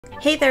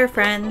Hey there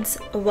friends,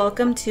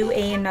 welcome to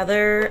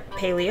another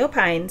Paleo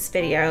Pines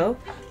video.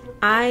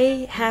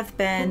 I have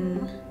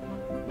been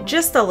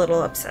just a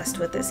little obsessed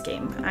with this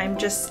game. I'm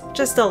just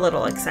a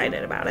little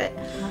excited about it.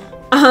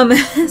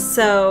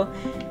 So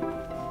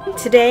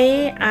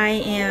today I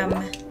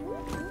am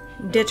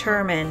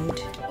determined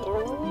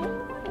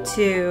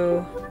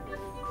to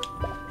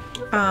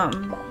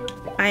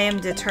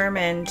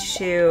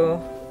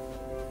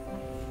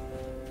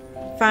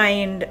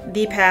find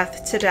the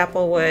path to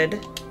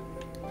Dapplewood.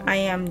 I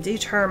am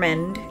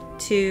determined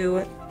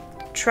to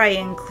try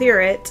and clear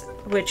it,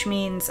 which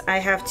means I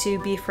have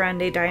to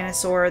befriend a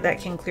dinosaur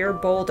that can clear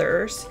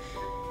boulders.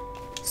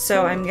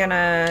 So I'm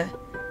gonna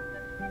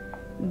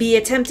be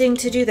attempting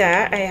to do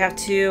that. I have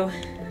to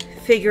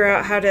figure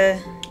out how to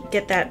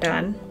get that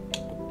done.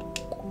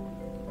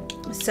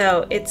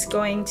 So it's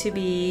going to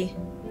be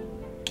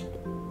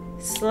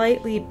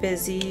slightly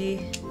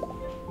busy.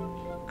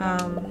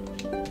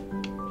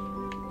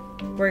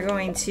 We're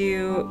going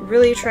to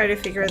really try to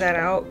figure that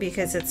out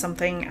because it's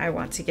something I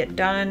want to get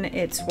done.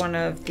 It's one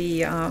of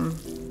the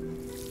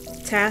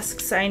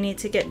tasks I need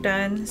to get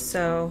done,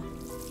 so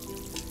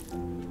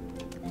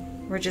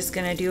we're just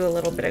gonna do a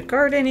little bit of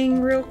gardening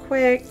real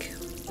quick.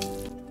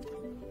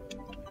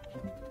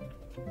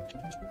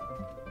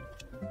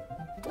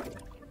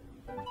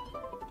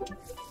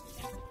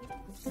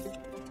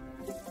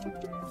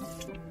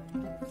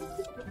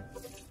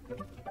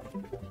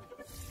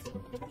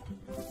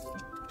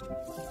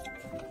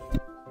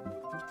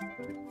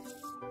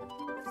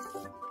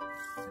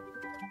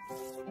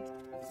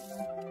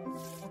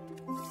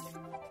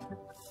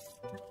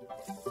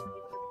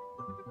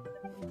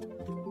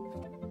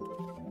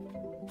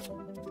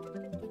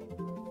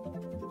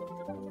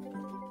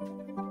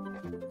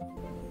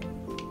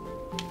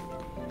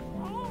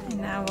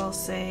 Now we'll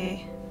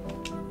say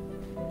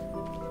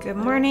good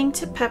morning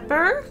to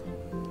Pepper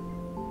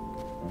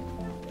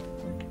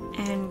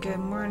and good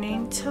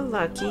morning to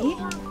Lucky.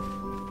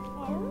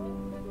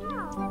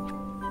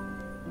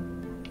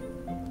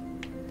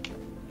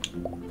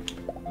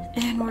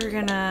 And we're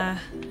gonna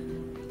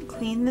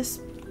clean this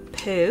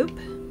poop.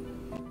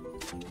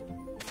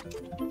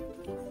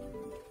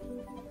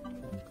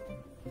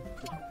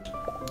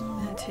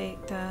 I'm gonna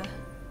take the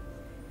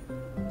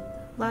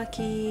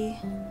Lucky.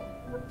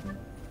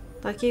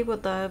 Lucky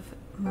would love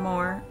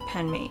more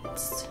pen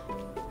mates.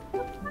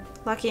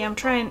 Lucky, I'm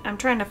trying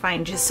to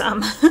find you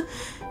some.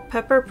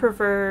 Pepper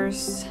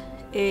prefers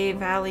a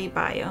valley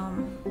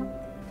biome.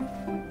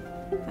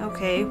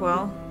 Okay,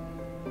 well,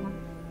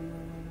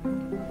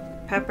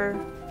 Pepper,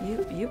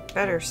 you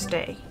better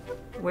stay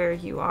where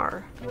you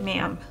are,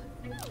 ma'am.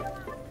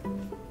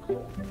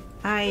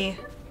 I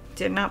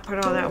did not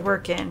put all that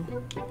work in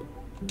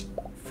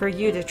for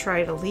you to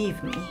try to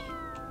leave me.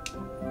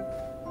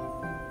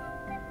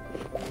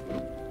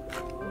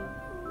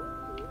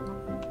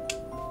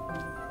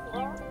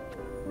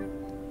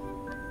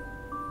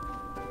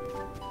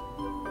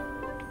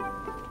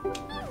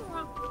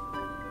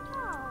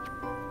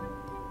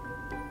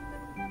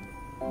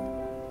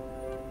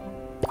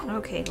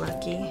 Okay,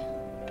 Lucky.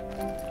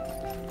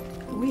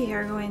 We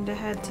are going to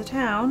head to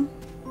town.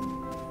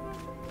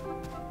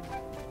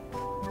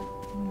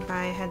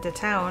 By head to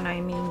town, I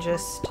mean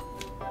just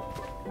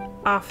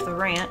off the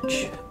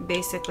ranch,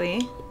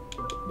 basically.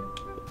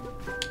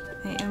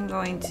 I am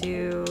going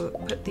to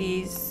put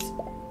these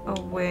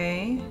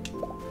away.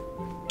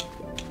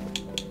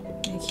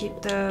 I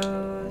keep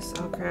those.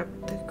 I'll grab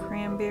the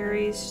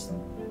cranberries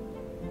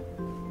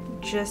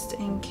just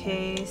in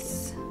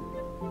case.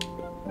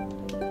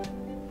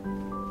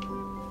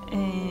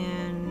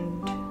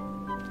 And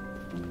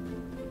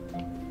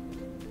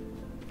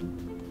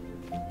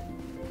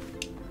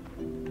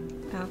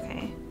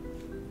okay,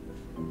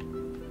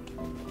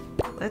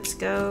 let's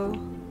go,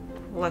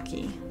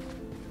 Lucky.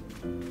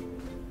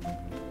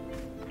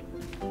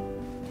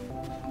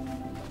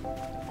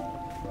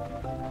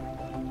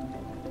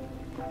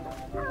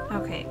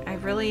 Okay, I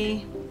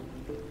really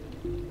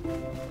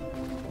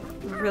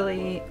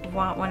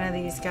want one of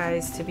these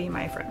guys to be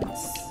my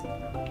friends.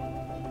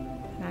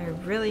 I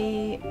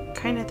really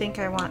kind of think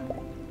I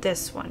want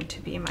this one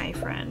to be my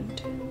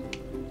friend.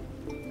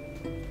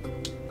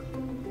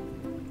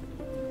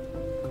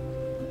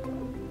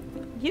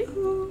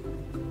 Yoo-hoo!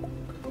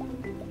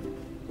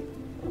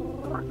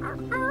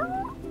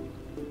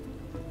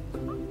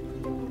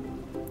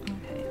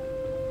 Okay.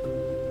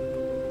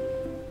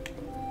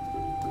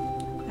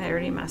 I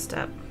already messed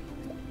up.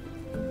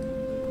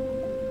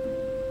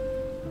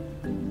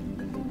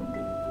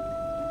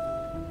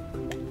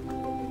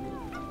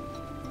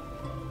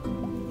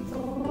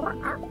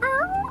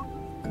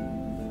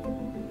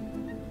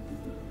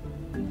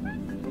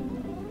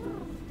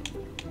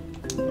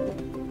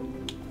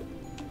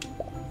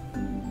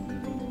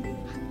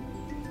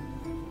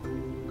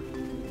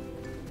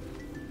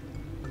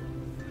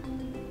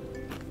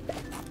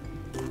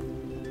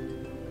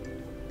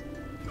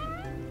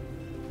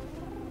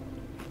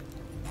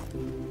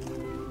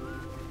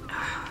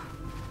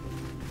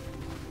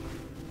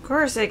 Of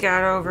course I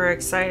got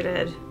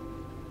overexcited.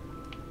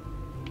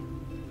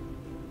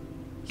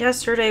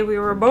 Yesterday we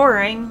were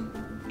boring.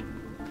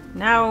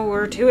 Now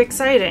we're too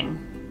exciting.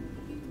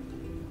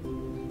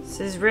 This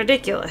is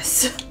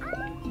ridiculous.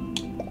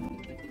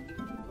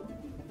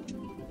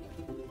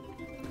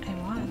 I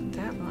want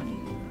that one.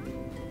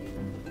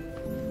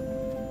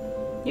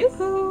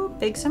 Yoo-hoo!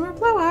 Big summer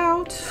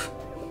blowout!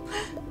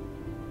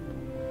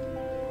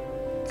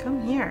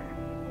 Come here.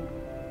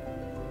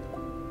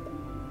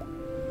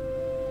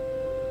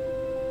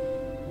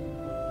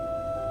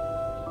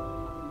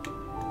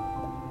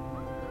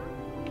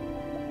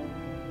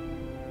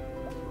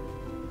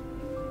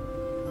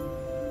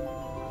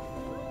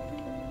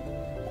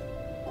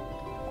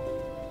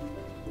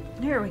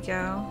 There we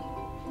go.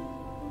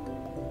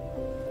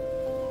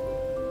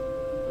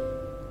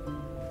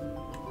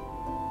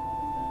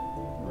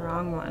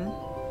 Wrong one.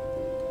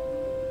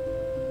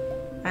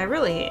 I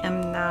really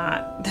am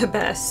not the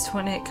best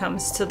when it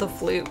comes to the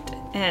flute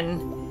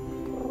and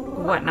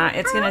whatnot.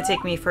 It's gonna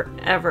take me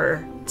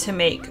forever to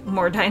make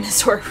more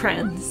dinosaur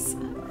friends.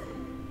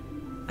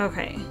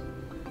 Okay.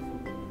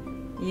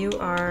 You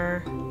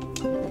are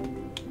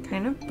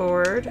kind of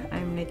bored.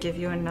 I'm gonna give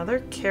you another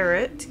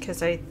carrot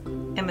because I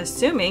am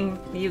assuming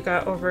you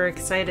got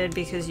overexcited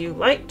because you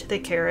liked the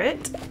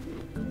carrot.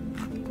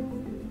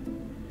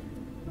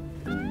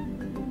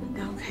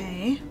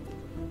 Okay.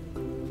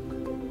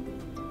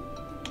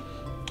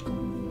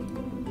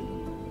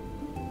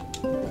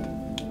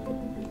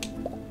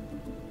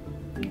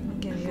 I'll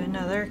give you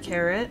another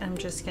carrot. I'm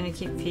just gonna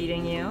keep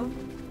feeding you.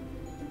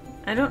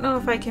 I don't know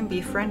if I can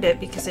befriend it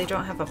because I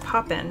don't have a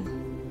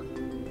pop-in.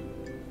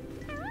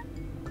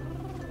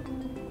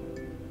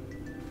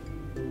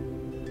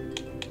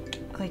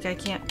 Like, I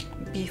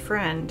can't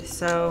befriend,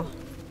 so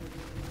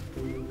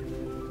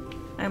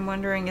I'm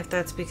wondering if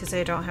that's because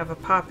I don't have a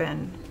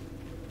pop-in.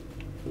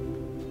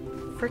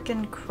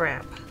 Frickin'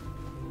 crap.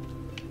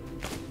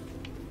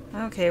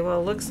 Okay,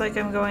 well, looks like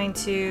I'm going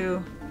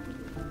to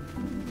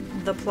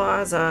the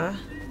plaza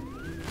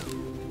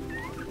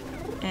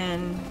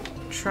and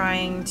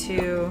trying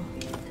to...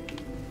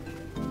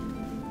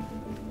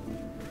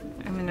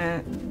 I'm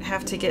gonna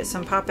have to get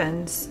some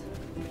pop-ins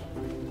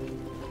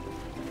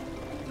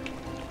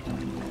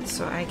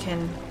so I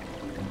can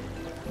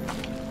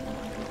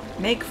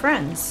make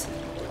friends.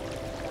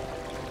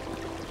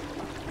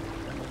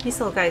 These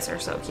little guys are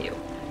so cute.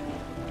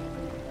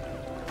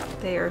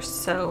 They are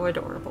so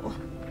adorable.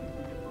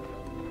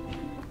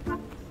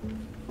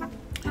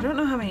 I don't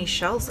know how many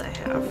shells I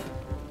have.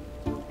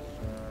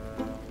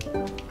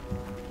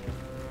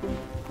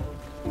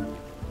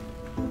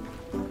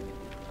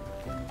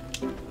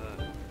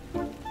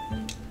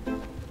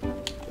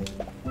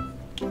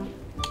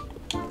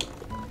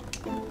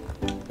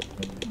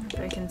 If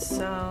I can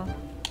sell...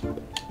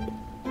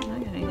 I'm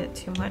not gonna get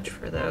too much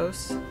for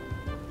those.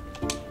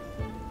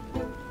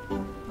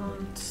 I'll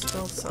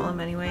still sell them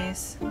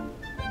anyways.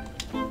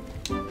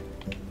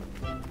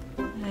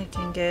 I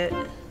can get...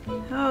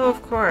 Oh,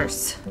 of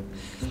course.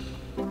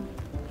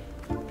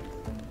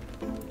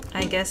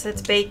 I guess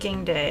it's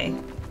baking day.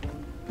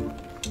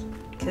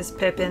 Because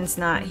Pippin's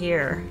not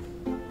here.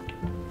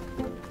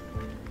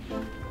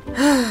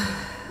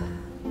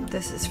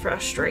 This is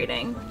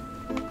frustrating.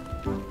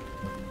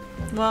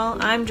 Well,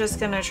 I'm just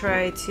gonna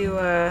try to,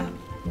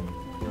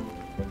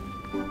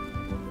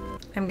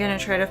 I'm gonna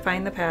try to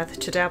find the path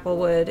to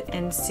Dapplewood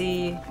and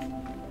see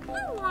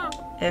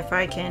if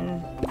I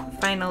can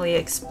finally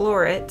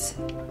explore it.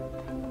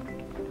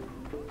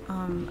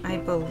 I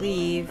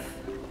believe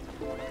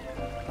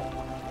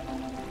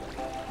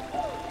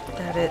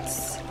that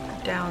it's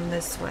down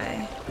this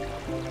way.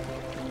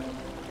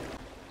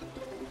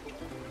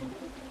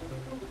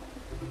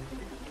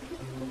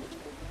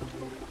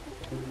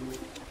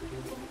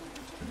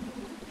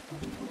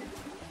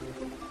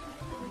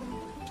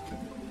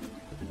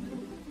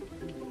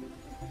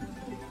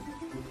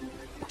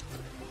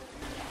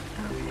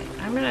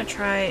 I'm gonna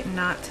try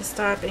not to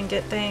stop and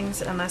get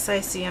things unless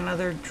I see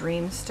another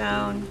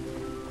dreamstone,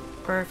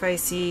 or if I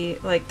see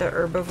like the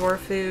herbivore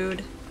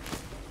food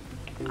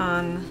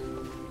on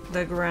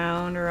the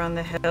ground or on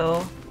the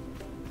hill,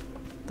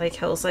 like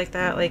hills like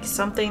that, like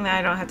something that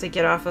I don't have to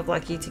get off of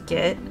Lucky to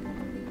get.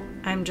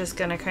 I'm just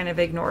gonna kind of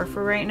ignore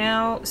for right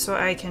now so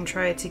I can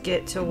try to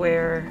get to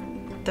where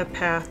the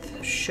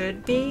path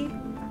should be,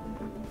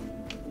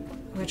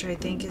 which I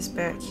think is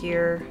back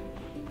here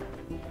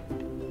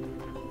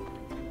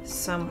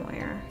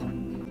somewhere.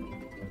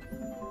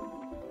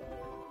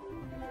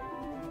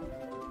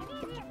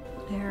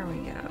 There we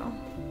go.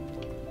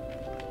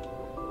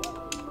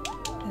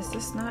 Is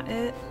this not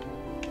it?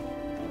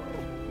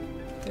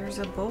 There's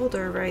a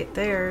boulder right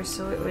there,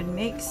 so it would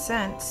make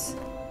sense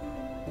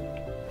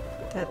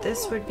that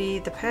this would be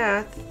the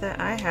path that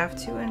I have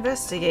to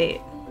investigate.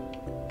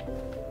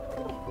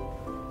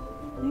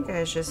 You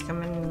guys just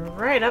coming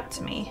right up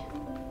to me.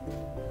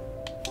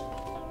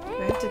 Do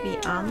I have to be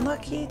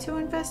unlucky to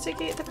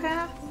investigate the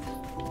path?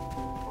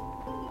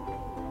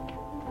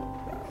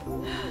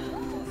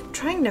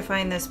 Trying to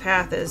find this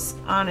path is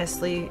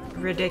honestly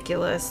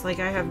ridiculous. Like,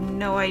 I have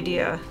no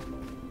idea.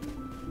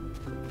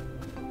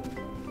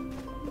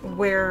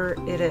 where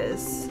it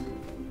is.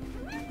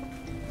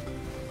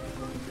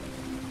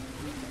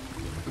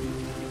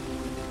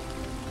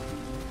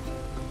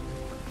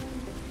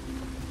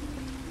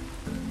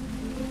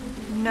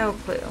 No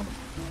clue.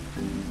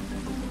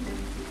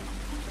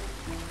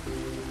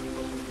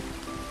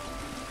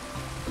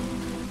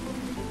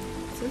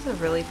 This is a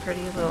really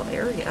pretty little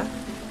area.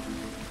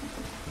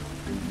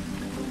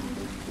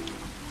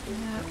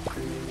 Yep.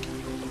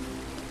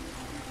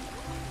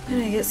 I'm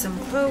gonna get some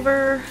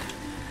clover.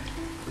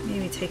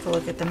 Maybe take a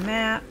look at the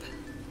map.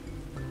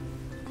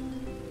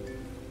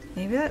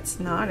 Maybe that's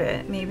not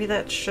it. Maybe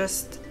that's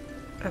just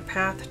a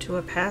path to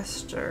a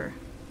pasture.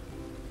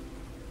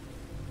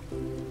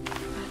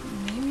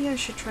 Maybe I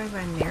should try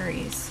by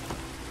Mary's.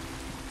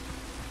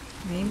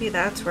 Maybe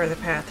that's where the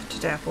path to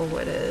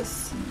Dapplewood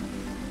is.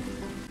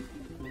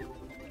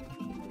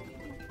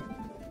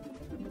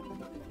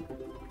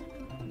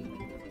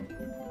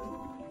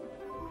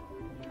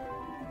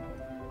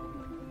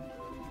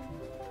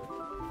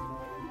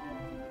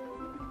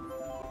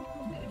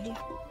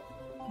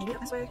 Maybe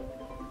this way.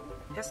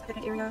 Just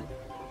picnic area.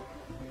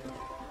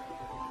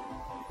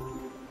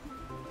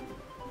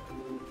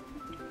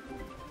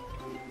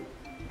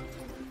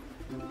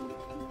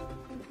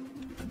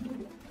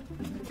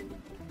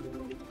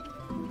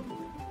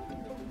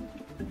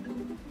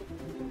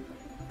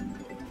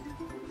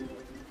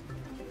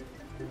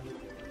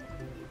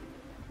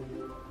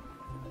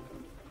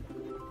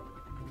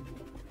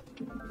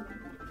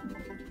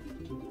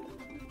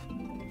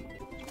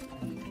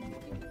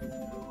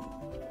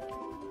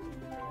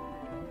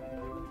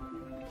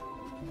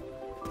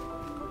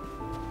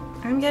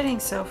 I'm getting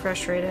so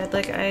frustrated.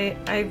 Like,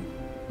 I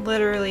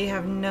literally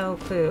have no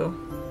clue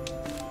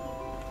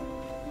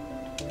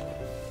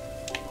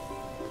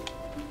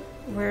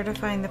where to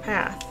find the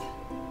path.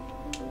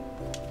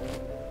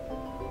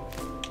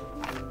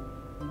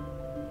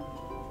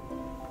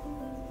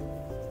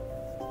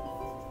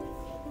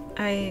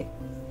 I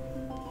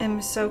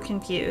am so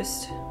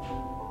confused.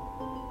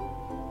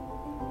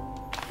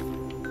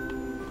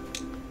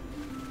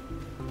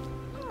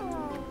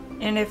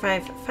 And if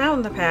I've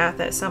found the path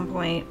at some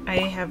point, I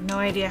have no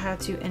idea how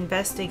to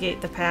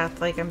investigate the path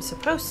like I'm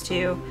supposed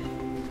to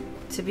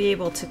be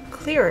able to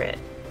clear it.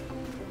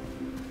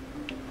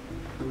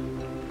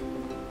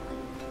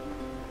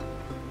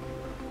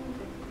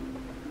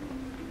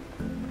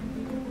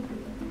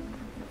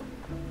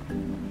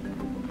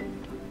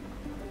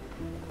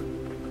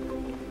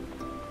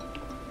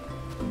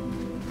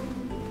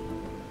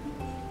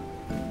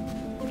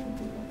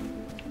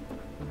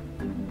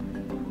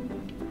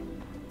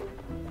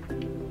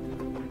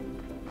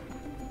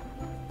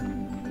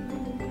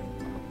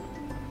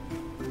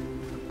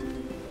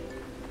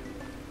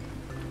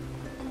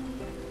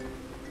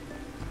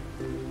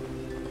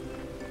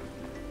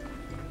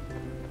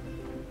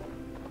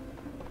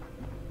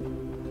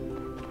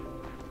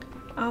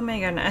 Oh my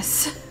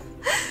goodness.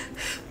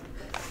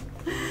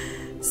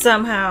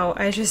 Somehow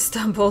I just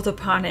stumbled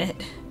upon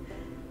it.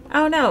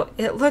 Oh no,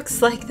 it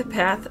looks like the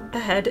path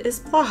ahead is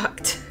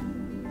blocked.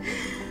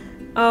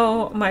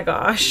 Oh my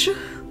gosh.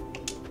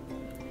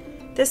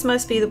 This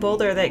must be the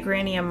boulder that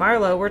Granny and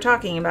Marlowe were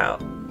talking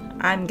about.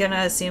 I'm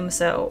gonna assume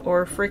so,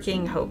 or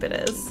freaking hope it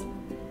is.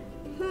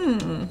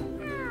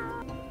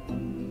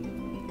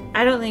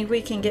 I don't think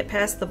we can get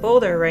past the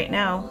boulder right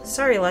now.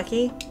 Sorry,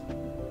 Lucky.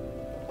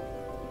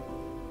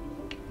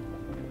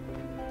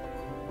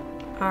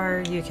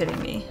 Are you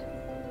kidding me?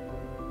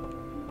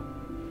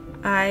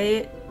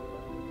 I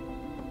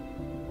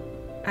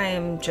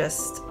am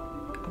just...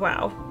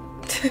 wow.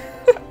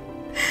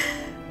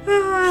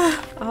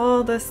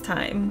 All this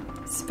time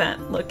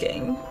spent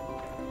looking.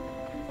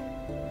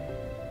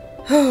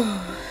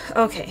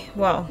 Okay,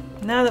 well,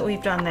 now that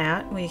we've done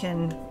that, we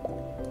can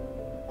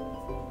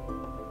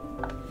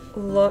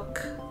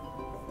look.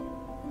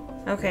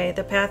 Okay,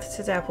 the path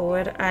to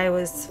Dapplewood. I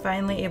was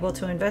finally able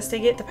to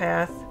investigate the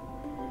path.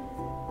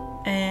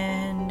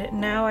 And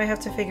now I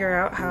have to figure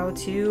out how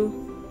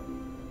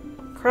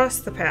to cross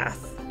the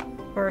path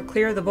or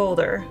clear the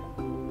boulder,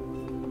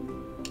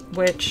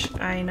 which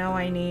I know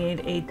I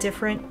need a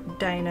different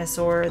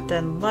dinosaur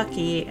than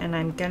Lucky, and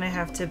I'm gonna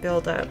have to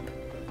build up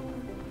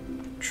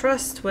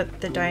trust with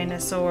the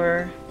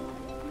dinosaur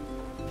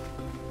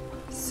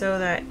so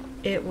that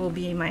it will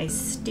be my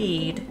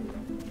steed.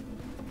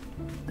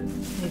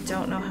 I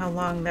don't know how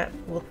long that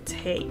will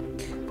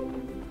take.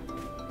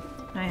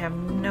 I have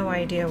no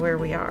idea where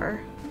we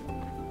are.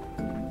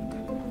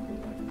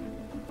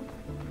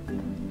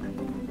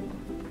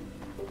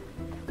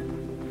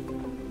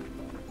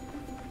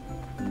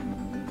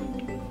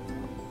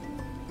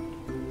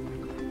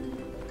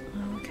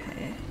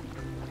 Okay.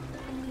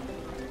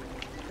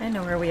 I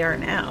know where we are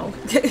now.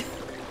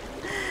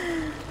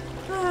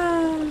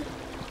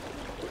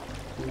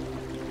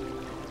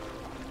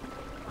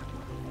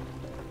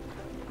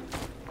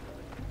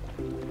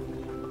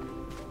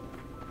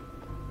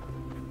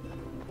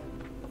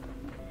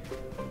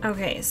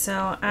 Okay,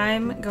 so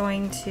I'm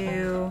going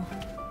to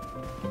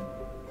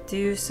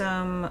do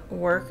some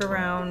work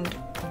around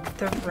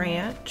the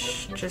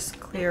ranch, just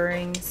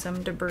clearing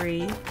some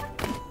debris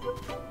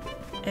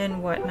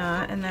and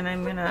whatnot, and then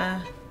I'm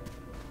gonna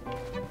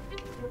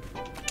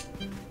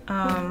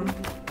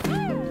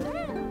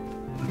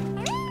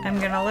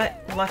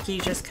let Lucky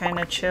just kind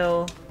of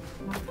chill,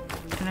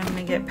 and I'm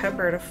gonna get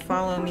Pepper to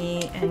follow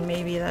me, and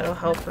maybe that'll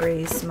help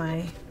raise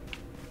my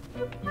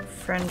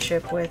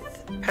friendship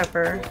with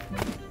Pepper,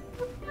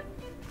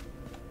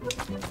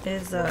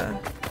 is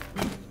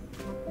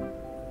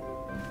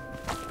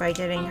by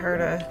getting her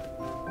to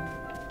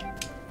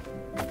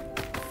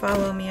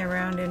follow me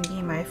around and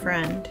be my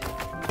friend,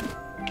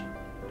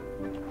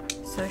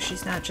 so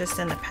she's not just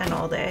in the pen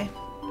all day.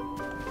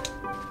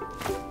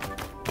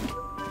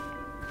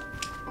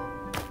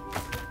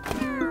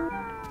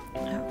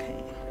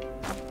 Okay,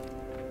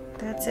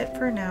 that's it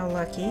for now,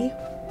 Lucky.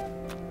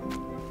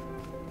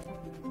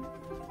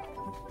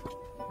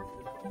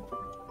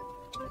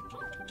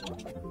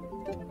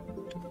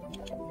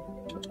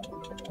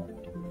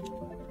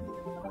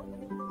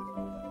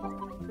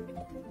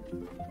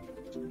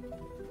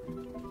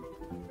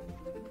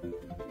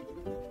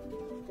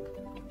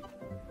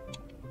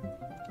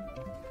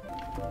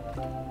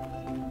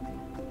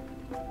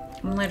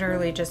 I'm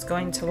literally just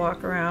going to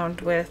walk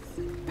around with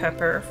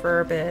Pepper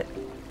for a bit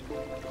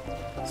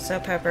so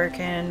Pepper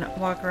can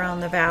walk around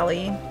the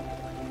valley.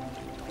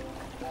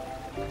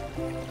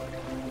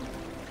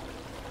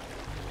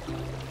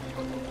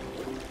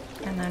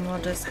 And then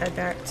we'll just head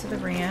back to the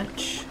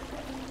ranch.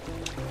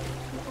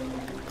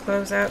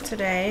 Close out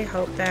today.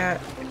 Hope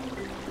that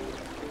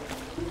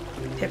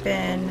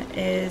Pippin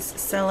is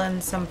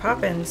selling some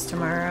poppins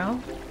tomorrow.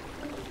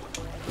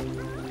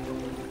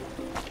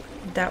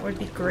 That would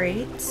be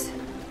great.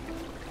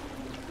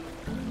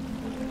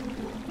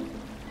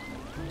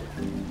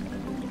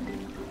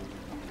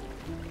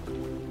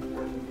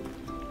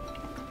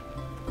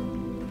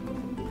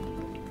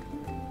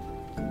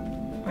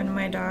 One of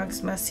my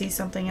dogs must see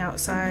something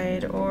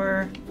outside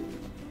or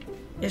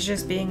is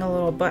just being a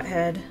little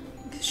butthead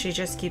because she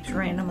just keeps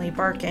randomly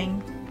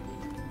barking.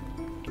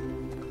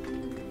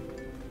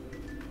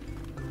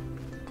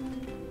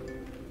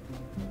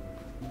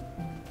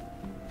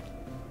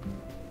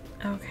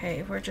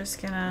 Okay, we're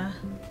just gonna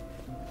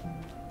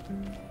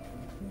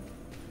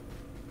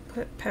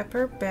put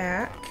Pepper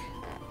back.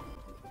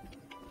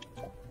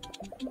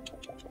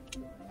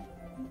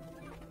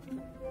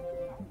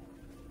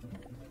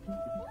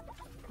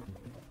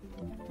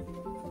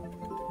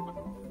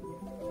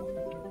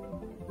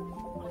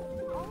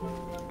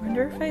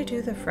 Wonder if I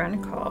do the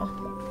friend call.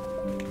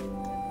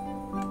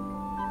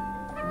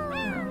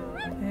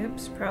 Oh,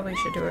 oops, probably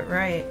should do it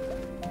right.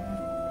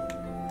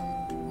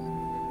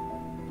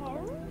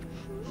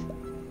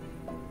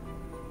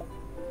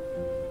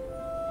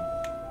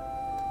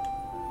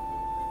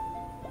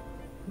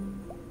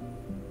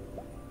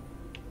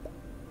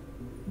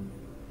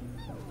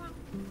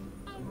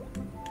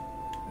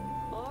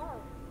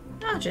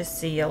 I'll just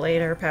see you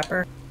later,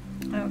 Pepper.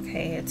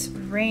 Okay, it's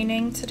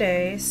raining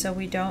today, so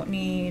we don't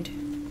need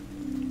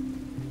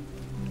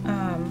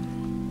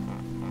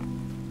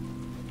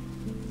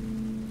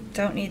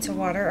to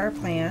water our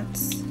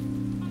plants.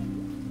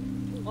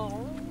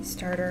 We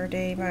start our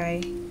day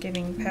by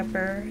giving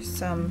Pepper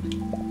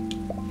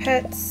some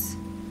pets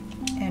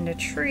and a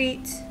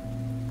treat.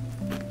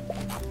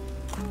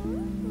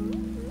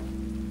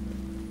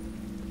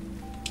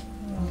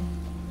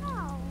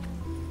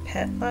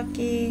 Pet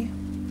Lucky.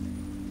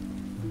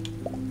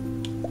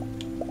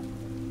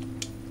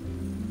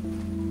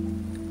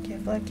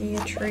 Give Lucky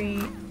a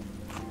treat.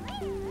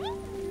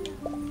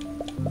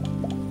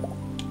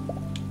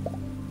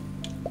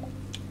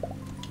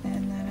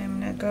 And then I'm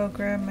gonna go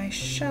grab my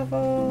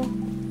shovel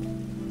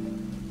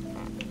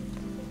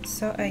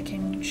so I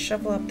can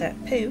shovel up that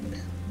poop.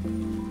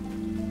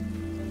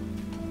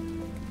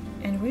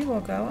 And we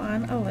will go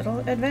on a little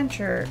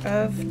adventure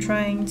of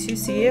trying to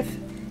see if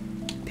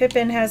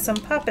Pippin has some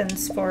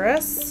poppins for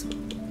us.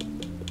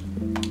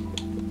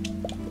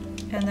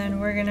 And then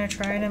we're gonna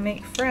try to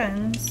make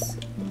friends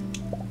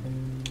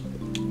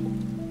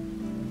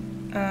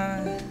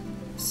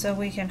so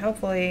we can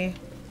hopefully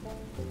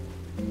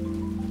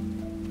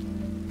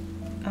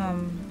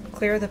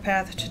clear the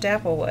path to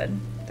Dapplewood.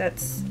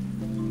 That's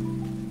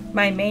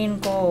my main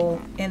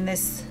goal in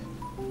this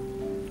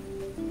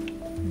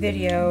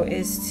video,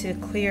 is to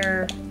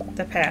clear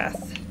the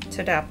path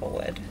to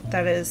Dapplewood.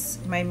 That is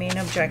my main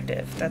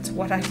objective. That's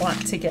what I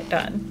want to get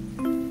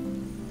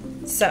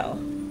done. So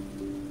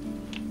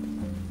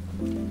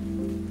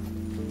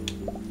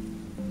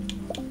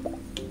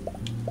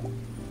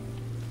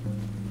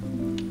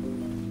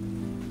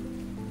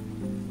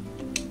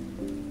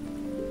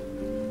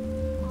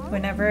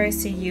whenever I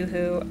see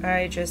Yoo-hoo,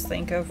 I just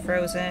think of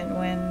Frozen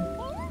when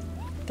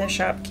the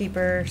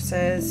shopkeeper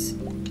says,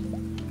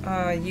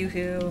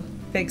 Yoo-hoo,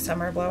 big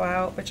summer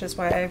blowout, which is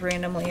why I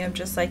randomly am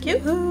just like,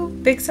 Yoo-hoo,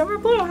 big summer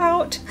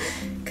blowout,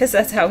 because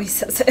that's how he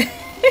says it.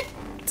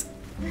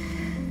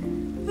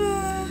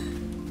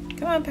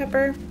 Come on,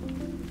 Pepper.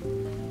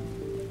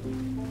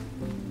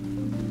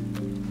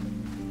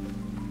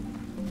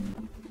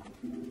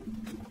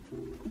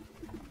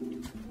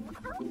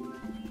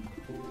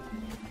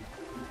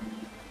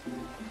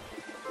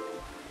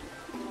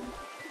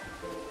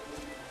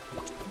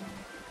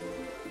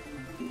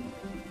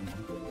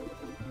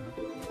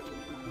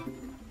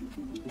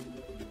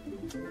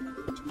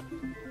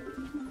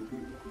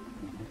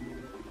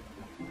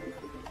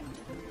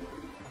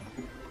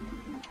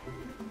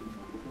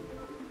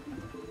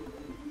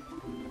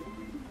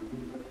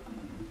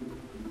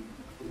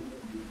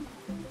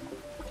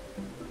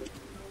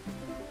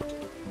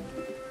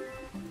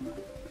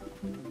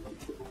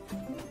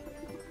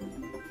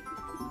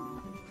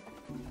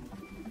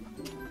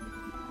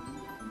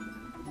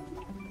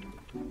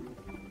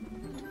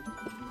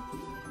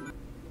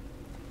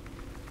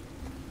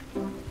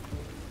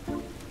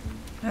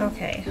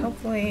 Okay,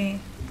 hopefully...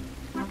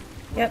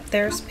 Yep,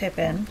 there's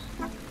Pippin.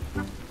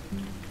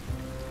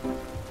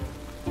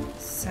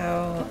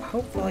 So,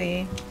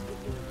 hopefully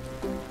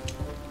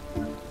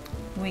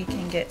we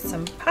can get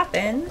some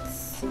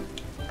poppins.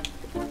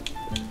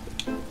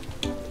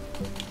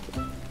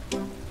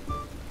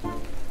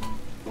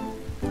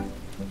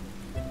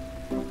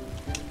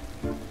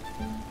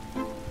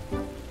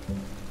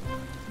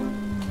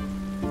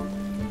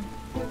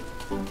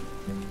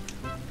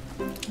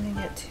 Let me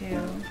get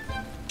to...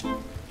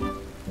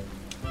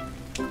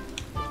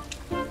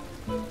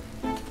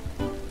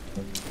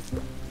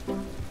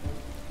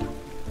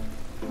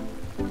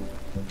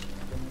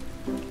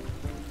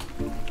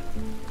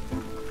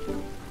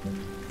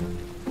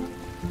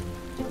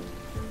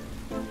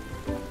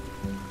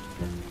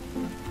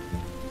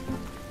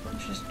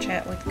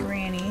 Chat with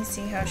Granny,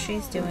 see how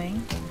she's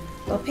doing.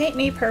 Well, paint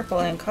me purple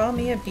and call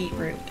me a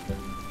beetroot.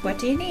 What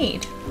do you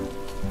need?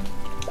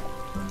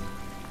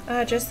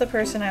 Just the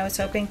person I was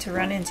hoping to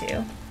run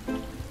into.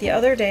 The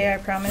other day I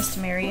promised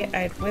Mary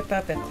I'd whip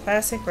up a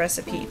classic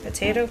recipe,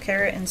 potato,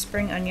 carrot, and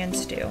spring onion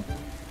stew.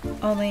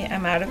 Only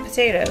I'm out of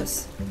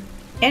potatoes.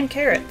 And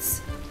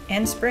carrots.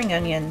 And spring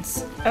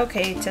onions.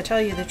 Okay, to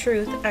tell you the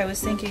truth, I was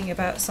thinking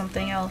about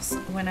something else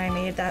when I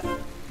made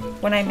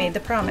the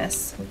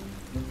promise.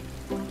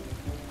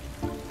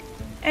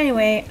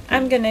 Anyway,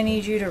 I'm gonna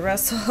need you to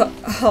rustle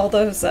all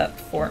those up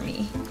for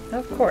me.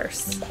 Of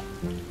course.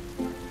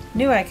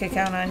 Knew I could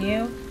count on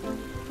you.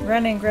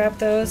 Run and grab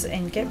those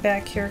and get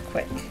back here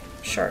quick.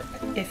 Sharp,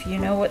 if you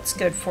know what's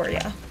good for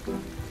you.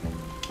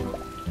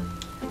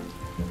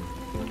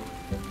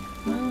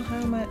 Well,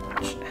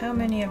 how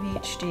many of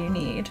each do you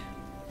need?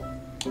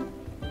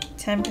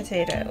 10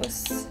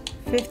 potatoes,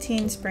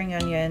 15 spring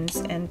onions,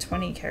 and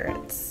 20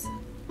 carrots.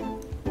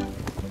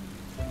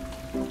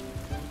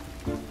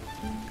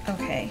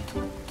 Okay.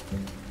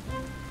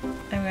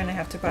 I'm gonna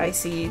have to buy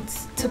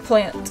seeds to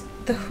plant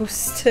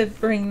those to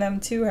bring them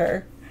to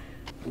her.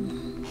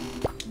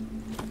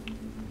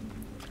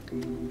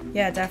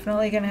 Yeah,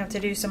 definitely gonna have to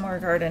do some more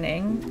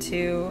gardening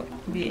to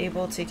be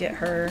able to get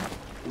her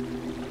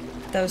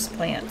those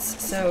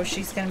plants. So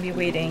she's gonna be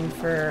waiting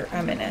for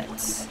a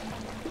minute.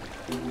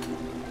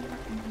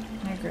 I'm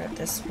gonna grab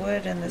this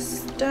wood and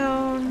this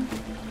stone.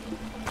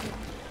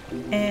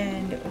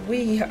 And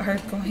we are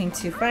going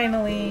to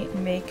finally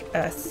make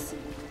us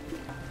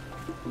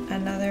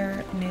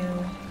another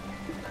new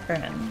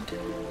friend.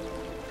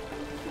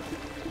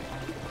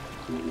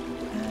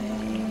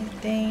 I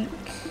think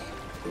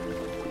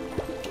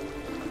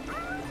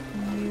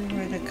you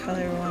were the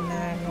color one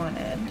that I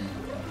wanted.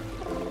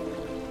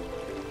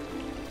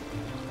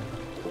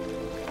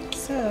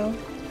 So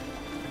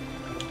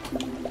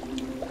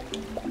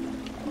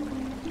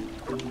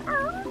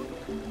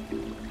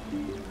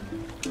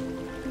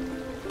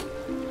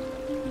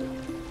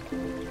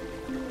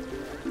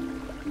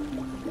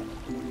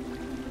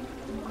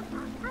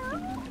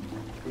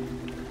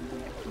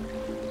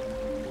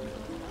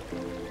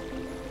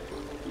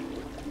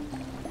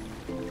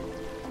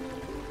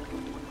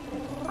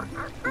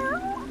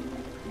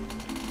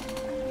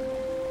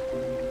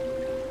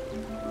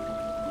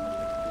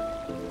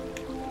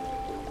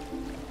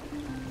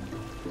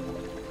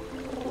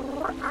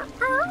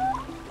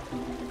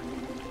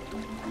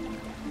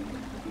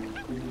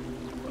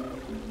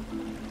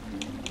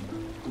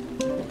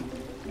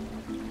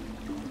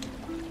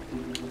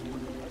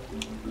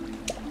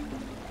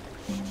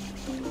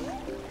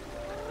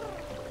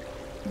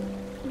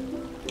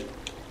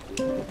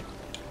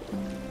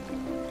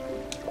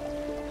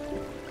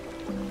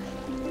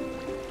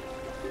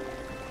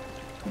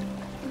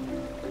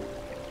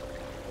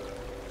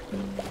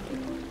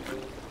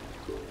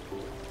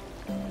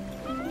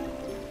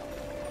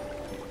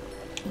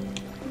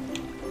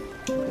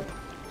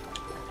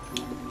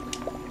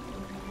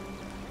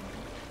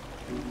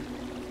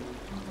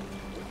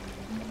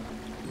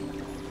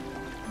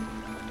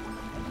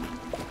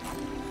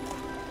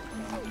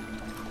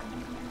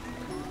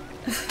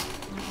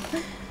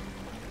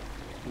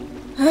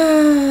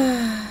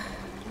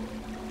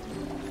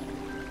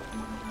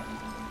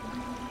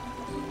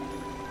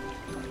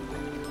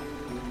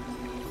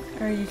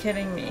are you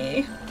kidding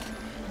me?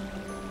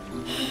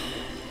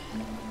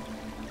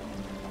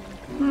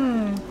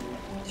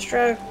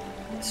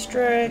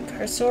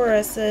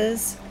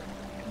 Strachosauruses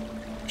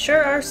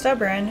sure are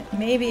stubborn.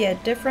 Maybe a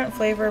different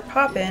flavor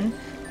poppin'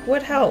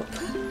 would help.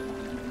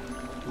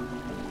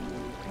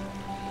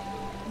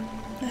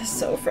 That's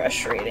so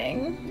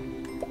frustrating.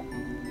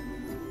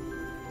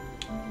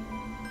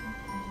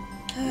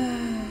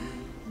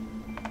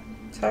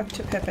 Talk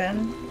to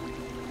Pippin.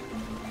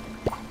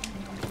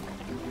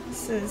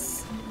 This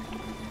is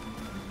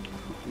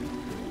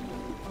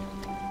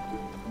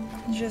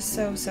just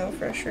so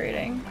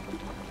frustrating.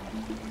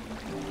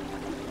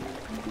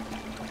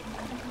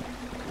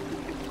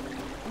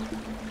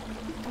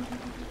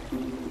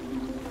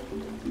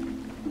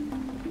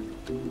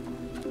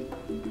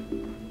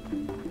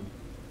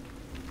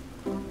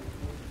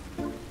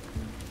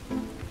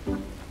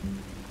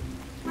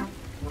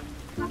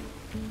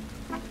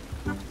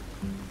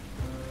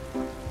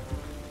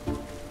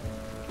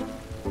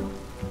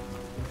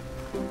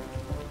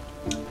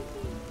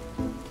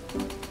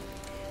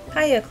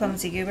 Hiya,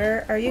 Clumsy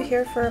Goober. Are you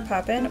here for a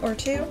pop-in or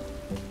two?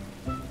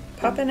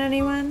 Pop-in,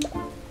 anyone?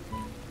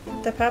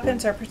 The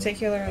pop-ins are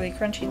particularly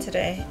crunchy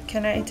today.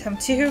 Can I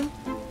tempt you?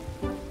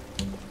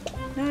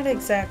 Not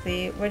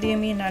exactly. What do you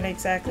mean, not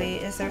exactly?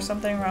 Is there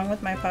something wrong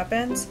with my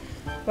pop-ins?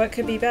 What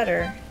could be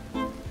better?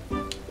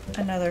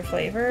 Another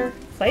flavor?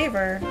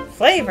 Flavor?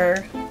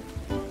 Flavor?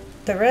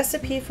 The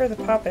recipe for the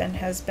pop-in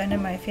has been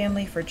in my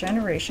family for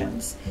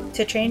generations.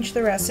 To change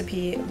the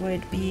recipe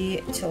would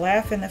be to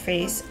laugh in the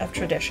face of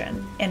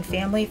tradition and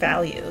family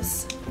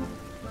values.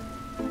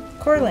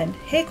 Corlin.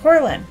 Hey,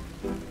 Corlin.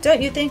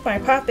 Don't you think my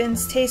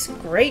pop-ins taste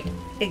great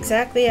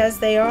exactly as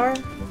they are?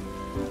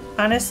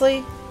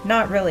 Honestly,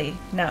 not really,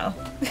 no.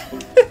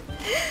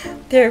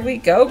 There we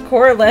go,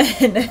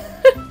 Corlin.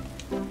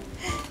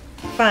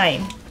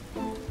 Fine.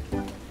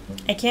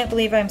 I can't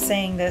believe I'm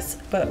saying this,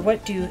 but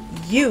what do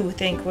you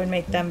think would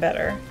make them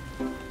better?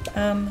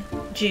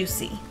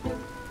 Juicy.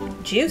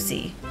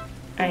 Juicy?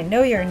 I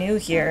know you're new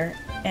here,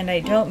 and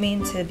I don't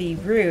mean to be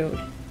rude,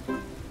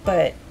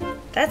 but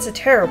that's a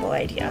terrible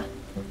idea.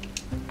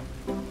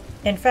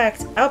 In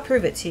fact, I'll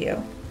prove it to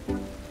you.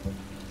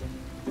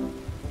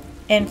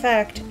 In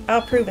fact,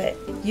 I'll prove it.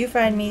 You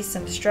find me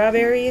some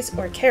strawberries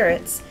or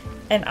carrots,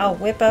 and I'll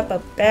whip up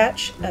a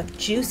batch of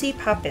juicy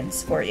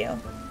pop-ins for you.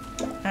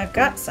 I've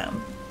got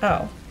some.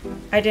 Oh,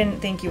 I didn't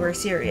think you were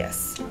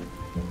serious.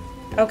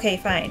 Okay,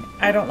 fine.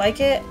 I don't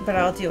like it, but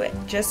I'll do it.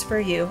 Just for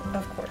you,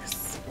 of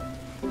course.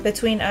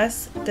 Between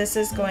us, this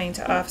is going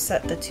to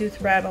offset the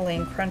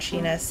tooth-rattling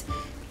crunchiness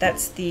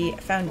that's the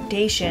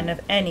foundation of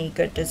any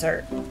good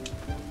dessert.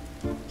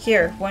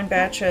 Here, one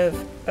batch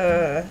of,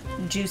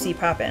 juicy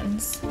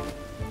pop-ins.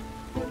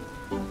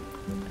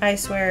 I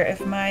swear,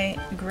 if my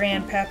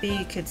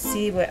grandpappy could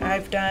see what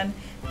I've done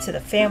to the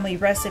family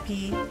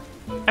recipe,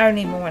 I don't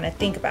even want to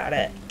think about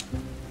it.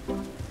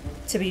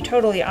 To be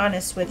totally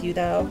honest with you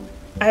though,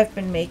 I've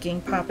been making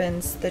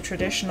pop-ins the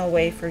traditional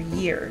way for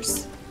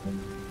years.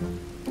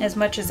 As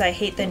much as I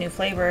hate the new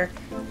flavor,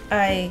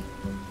 I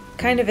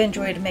kind of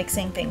enjoyed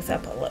mixing things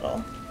up a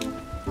little.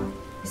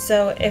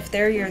 So if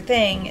they're your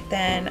thing,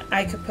 then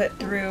I could put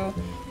through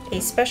a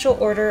special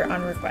order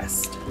on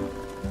request.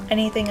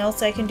 Anything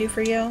else I can do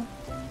for you?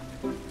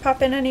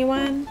 Pop-in,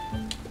 anyone?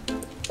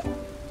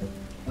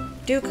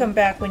 Do come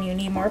back when you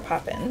need more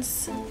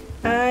pop-ins.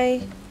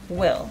 I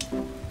will.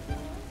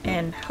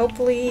 And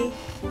hopefully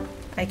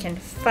I can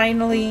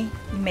finally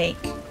make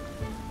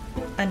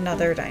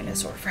another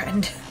dinosaur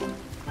friend.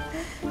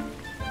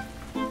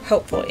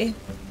 Hopefully.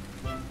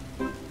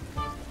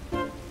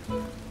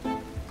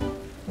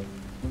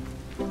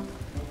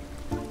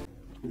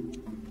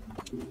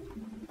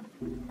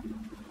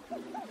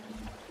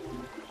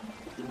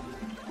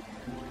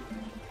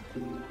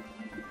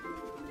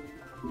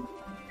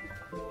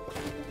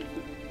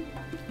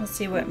 Let's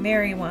see what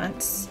Mary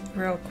wants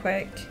real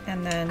quick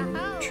and then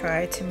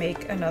try to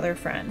make another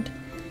friend.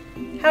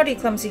 Howdy,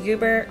 Clumsy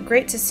Goober.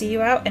 Great to see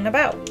you out and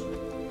about.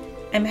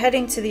 I'm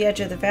heading to the edge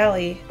of the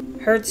valley.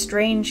 Heard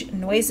strange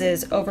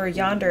noises over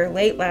yonder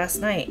late last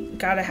night.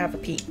 Gotta have a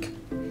peek.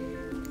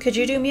 Could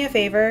you do me a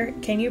favor?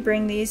 Can you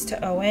bring these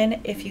to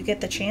Owen if you get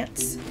the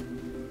chance?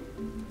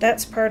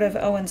 That's part of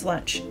Owen's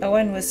lunch.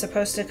 Owen was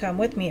supposed to come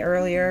with me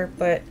earlier,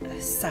 but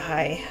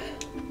sigh.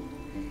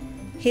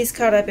 He's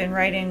caught up in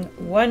writing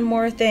one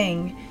more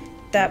thing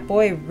that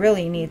boy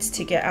really needs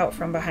to get out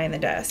from behind the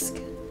desk.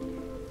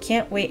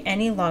 Can't wait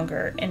any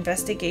longer.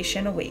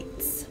 Investigation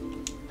awaits.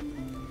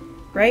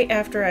 Right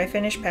after I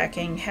finish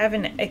packing, have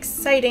an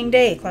exciting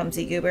day,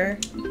 Clumsy Goober.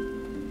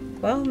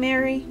 Well,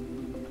 Mary,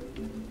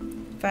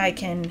 if I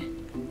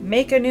can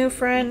make a new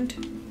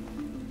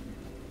friend,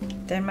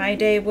 then my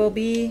day will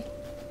be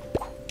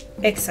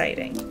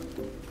exciting.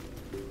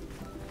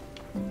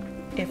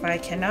 If I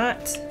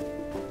cannot,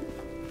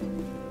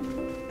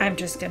 I'm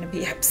just gonna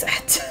be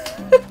upset.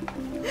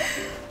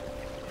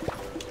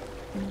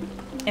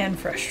 And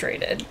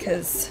frustrated,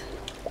 because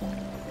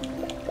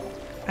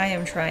I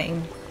am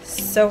trying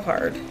so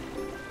hard.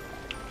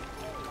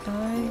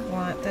 I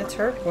want the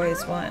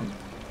turquoise one.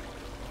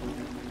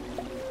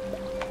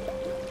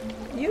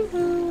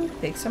 Yoo-hoo!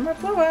 Big summer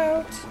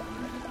blowout!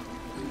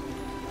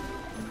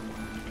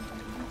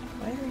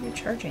 Why are you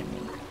charging me?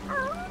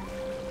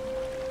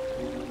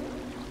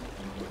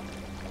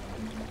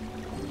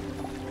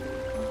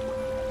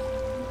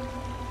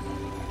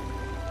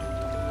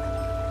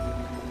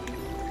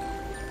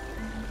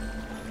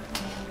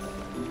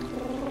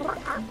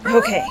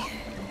 Okay,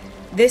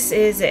 this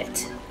is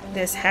it.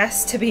 This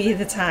has to be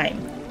the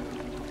time.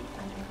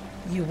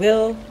 You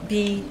will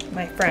be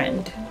my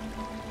friend.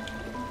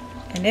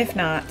 And if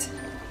not,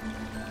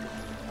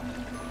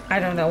 I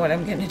don't know what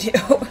I'm gonna do.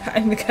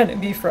 I'm gonna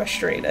be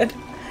frustrated.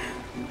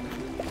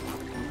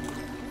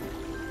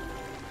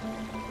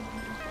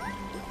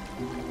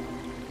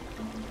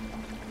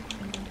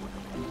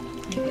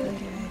 I feel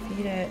like if I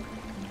feed it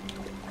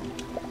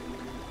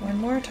one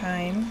more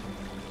time,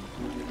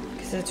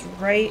 it's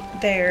right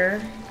there,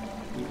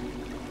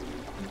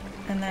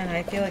 and then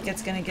I feel like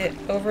it's gonna get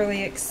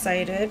overly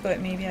excited, but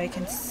maybe I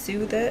can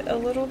soothe it a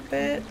little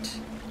bit.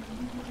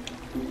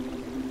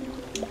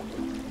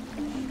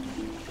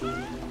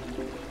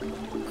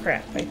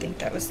 crap, I think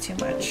that was too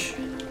much.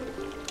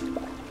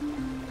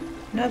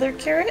 Another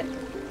carrot?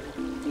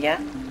 Yeah?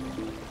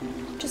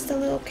 Just a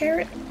little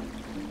carrot?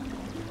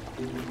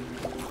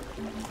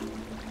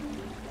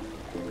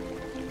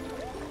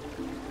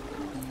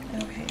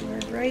 Okay,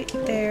 we're right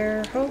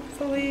there,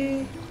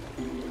 hopefully.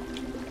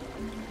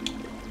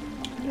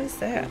 What is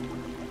that?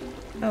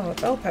 Oh, a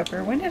bell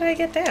pepper. When did I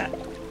get that?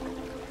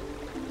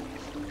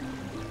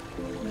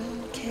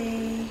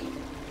 Okay.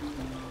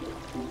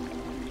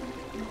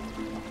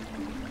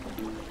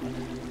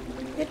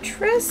 You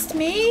trust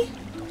me?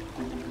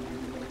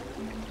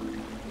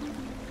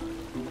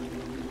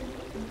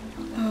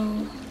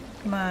 Oh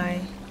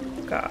my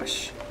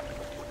gosh.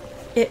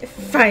 It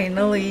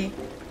finally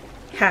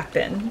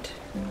happened.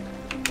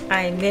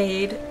 I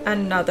made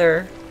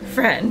another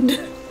friend.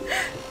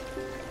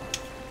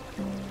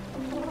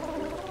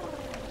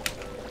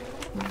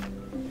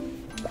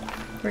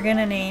 We're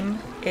gonna name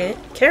it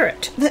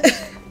Carrot.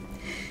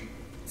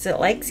 So it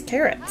likes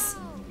carrots.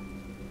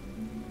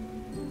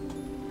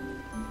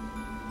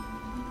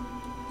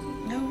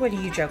 Now what do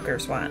you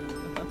jokers want?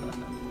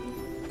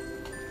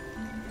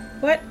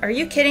 What? Are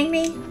you kidding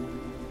me?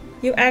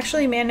 You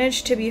actually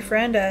managed to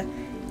befriend a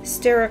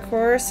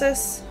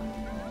Steracorosaurus?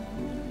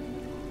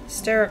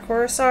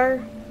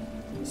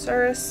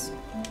 Saurus?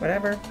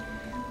 Whatever.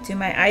 Do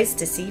my eyes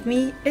deceive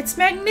me? It's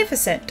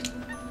magnificent!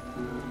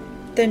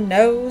 The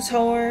nose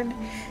horn.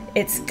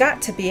 It's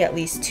got to be at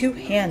least 2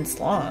 hands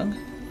long.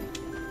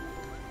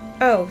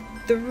 Oh,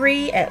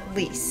 3 at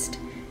least.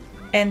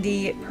 And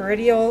the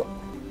parietal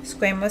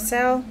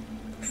squamosal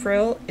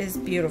frill is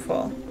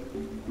beautiful.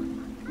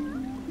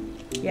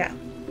 Yeah,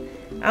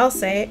 I'll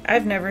say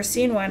I've never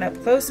seen one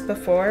up close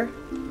before.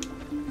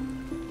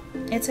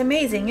 It's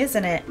amazing,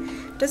 isn't it?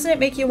 Doesn't it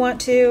make you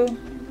want to?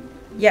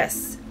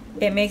 Yes,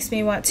 it makes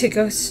me want to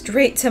go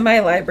straight to my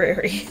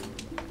library.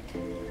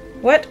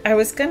 What? I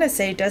was gonna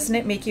say, doesn't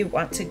it make you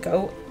want to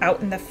go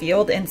out in the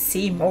field and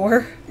see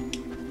more?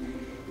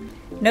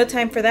 No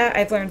time for that.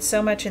 I've learned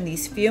so much in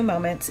these few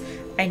moments.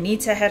 I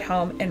need to head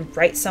home and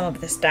write some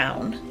of this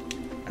down.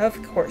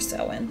 Of course,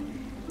 Owen.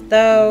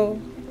 Though,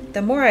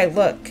 the more I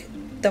look,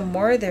 the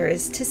more there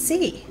is to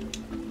see.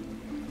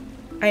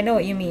 I know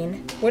what you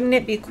mean. Wouldn't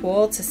it be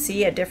cool to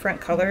see a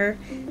different color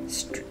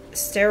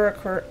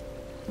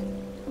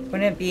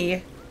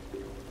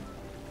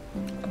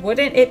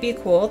Wouldn't it be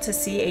cool to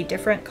see a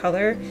different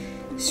color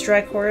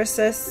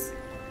Strichorosus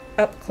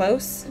up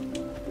close?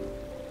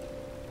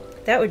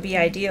 That would be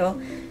ideal.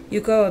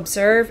 You go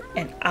observe,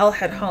 and I'll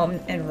head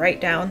home and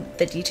write down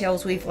the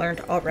details we've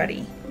learned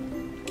already.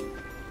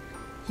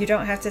 You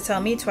don't have to tell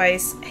me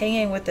twice.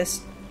 Hanging with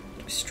this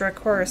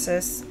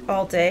Strichorosus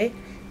all day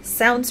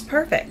sounds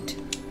perfect.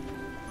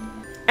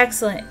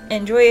 Excellent.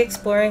 Enjoy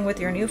exploring with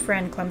your new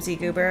friend, Clumsy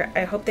Goober.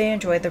 I hope they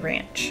enjoy the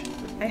ranch.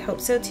 I hope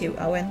so too,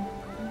 Owen.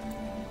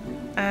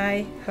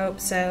 I hope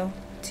so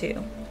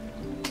too.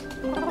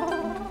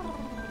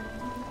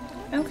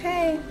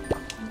 Okay.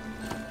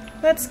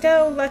 Let's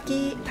go,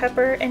 Lucky,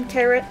 Pepper, and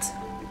Carrot.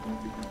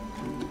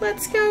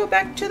 Let's go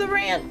back to the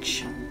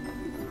ranch.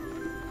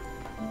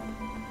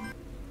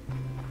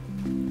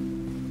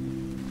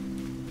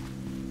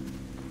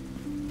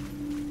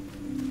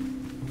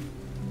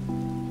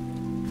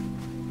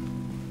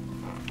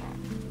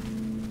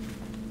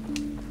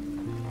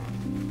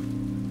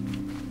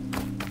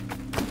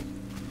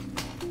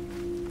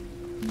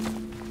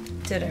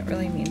 Didn't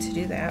really mean to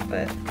do that,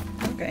 but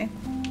okay.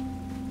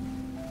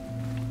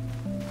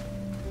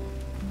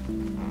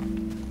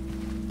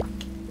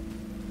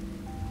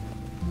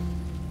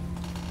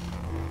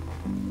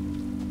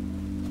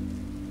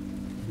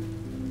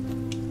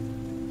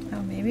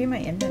 Oh, maybe my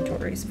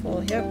inventory's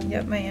full.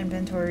 Yep, my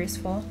inventory's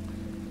full.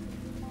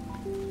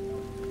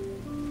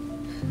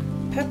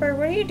 Pepper,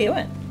 what are you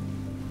doing?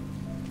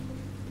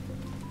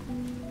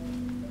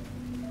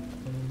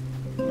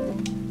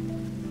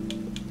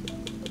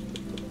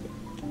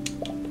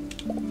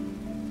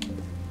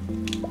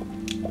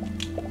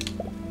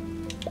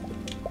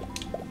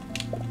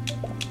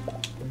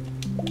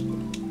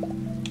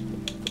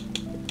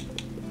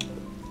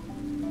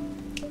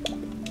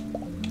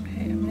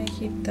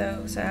 Keep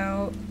those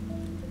out.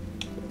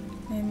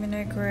 I'm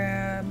gonna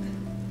grab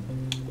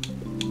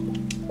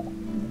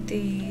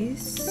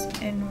these,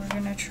 and we're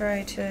gonna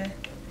try to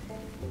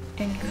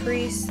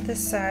increase the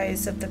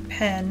size of the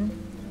pen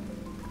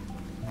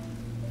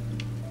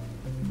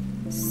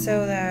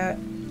so that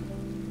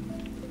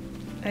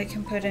I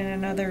can put in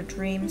another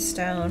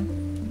dreamstone.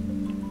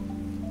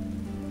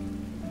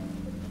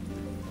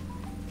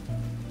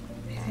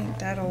 I think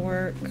that'll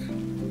work.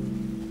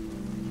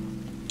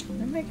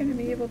 Am I gonna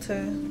be able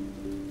to?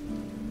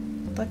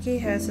 Lucky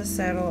has a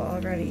saddle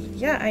already.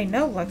 Yeah, I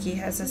know Lucky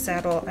has a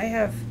saddle. I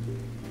have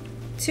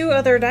 2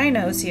 other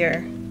dinos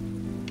here.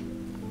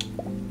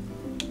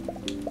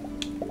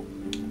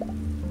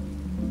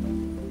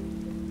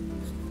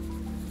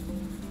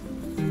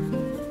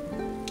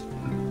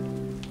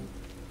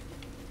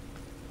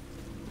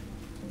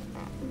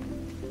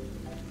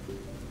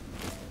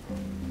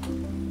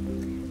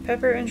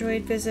 Pepper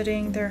enjoyed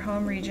visiting their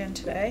home region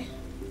today.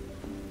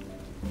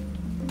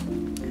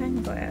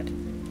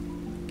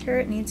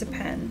 Carrot needs a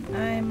pen.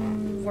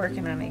 I'm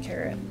working on a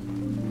carrot.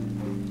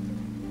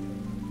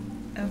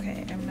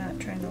 Okay, I'm not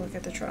trying to look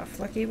at the trough.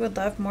 Lucky would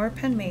love more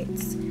pen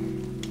mates.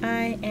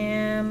 I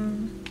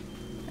am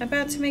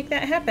about to make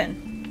that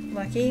happen,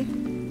 Lucky.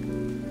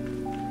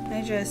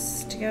 I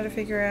just gotta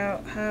figure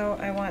out how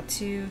I want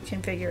to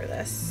configure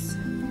this.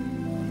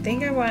 I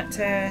think I want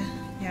to,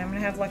 yeah, I'm gonna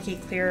have Lucky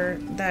clear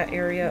that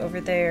area over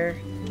there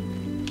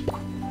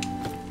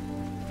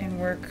and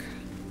work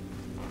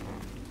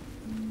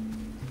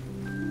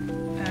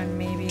on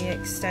maybe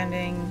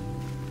extending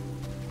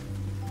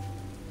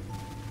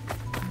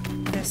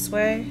this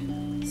way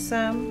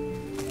some.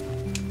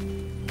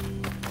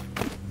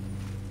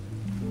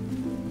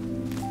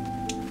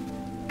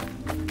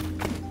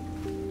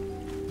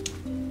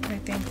 I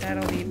think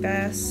that'll be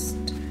best.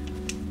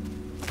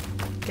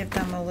 Give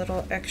them a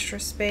little extra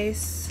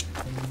space.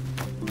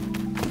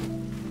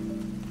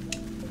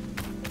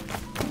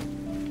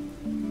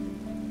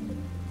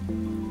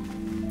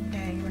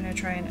 And you're gonna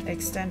try and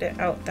extend it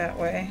out that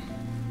way.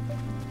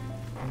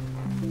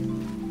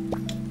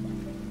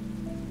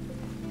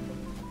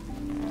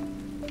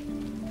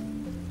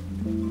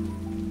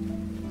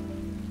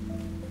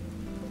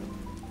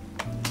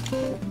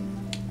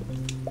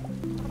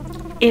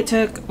 It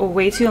took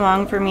way too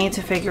long for me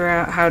to figure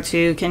out how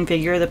to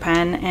configure the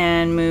pen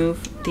and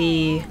move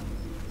the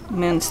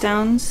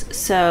moonstones,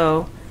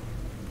 so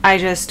I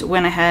just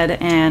went ahead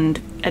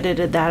and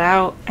edited that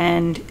out,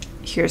 and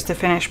here's the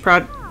finished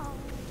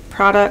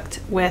product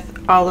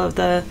with all of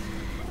the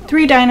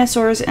 3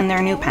 dinosaurs and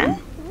their new pen.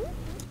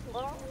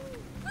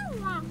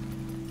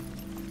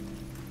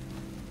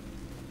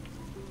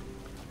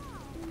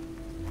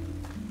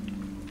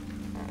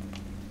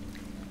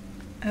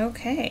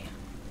 Okay.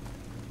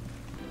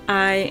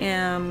 I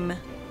am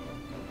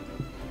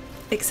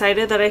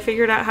excited that I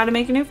figured out how to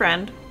make a new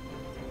friend.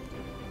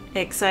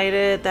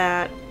 Excited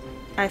that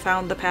I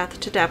found the path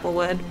to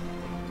Dapplewood.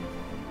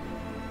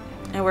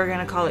 And we're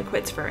gonna call it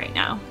quits for right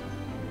now.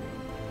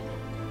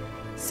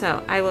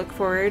 So I look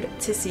forward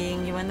to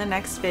seeing you in the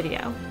next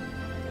video.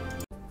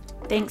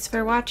 Thanks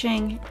for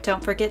watching.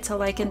 Don't forget to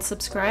like and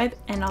subscribe,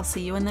 and I'll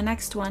see you in the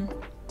next one.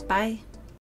 Bye.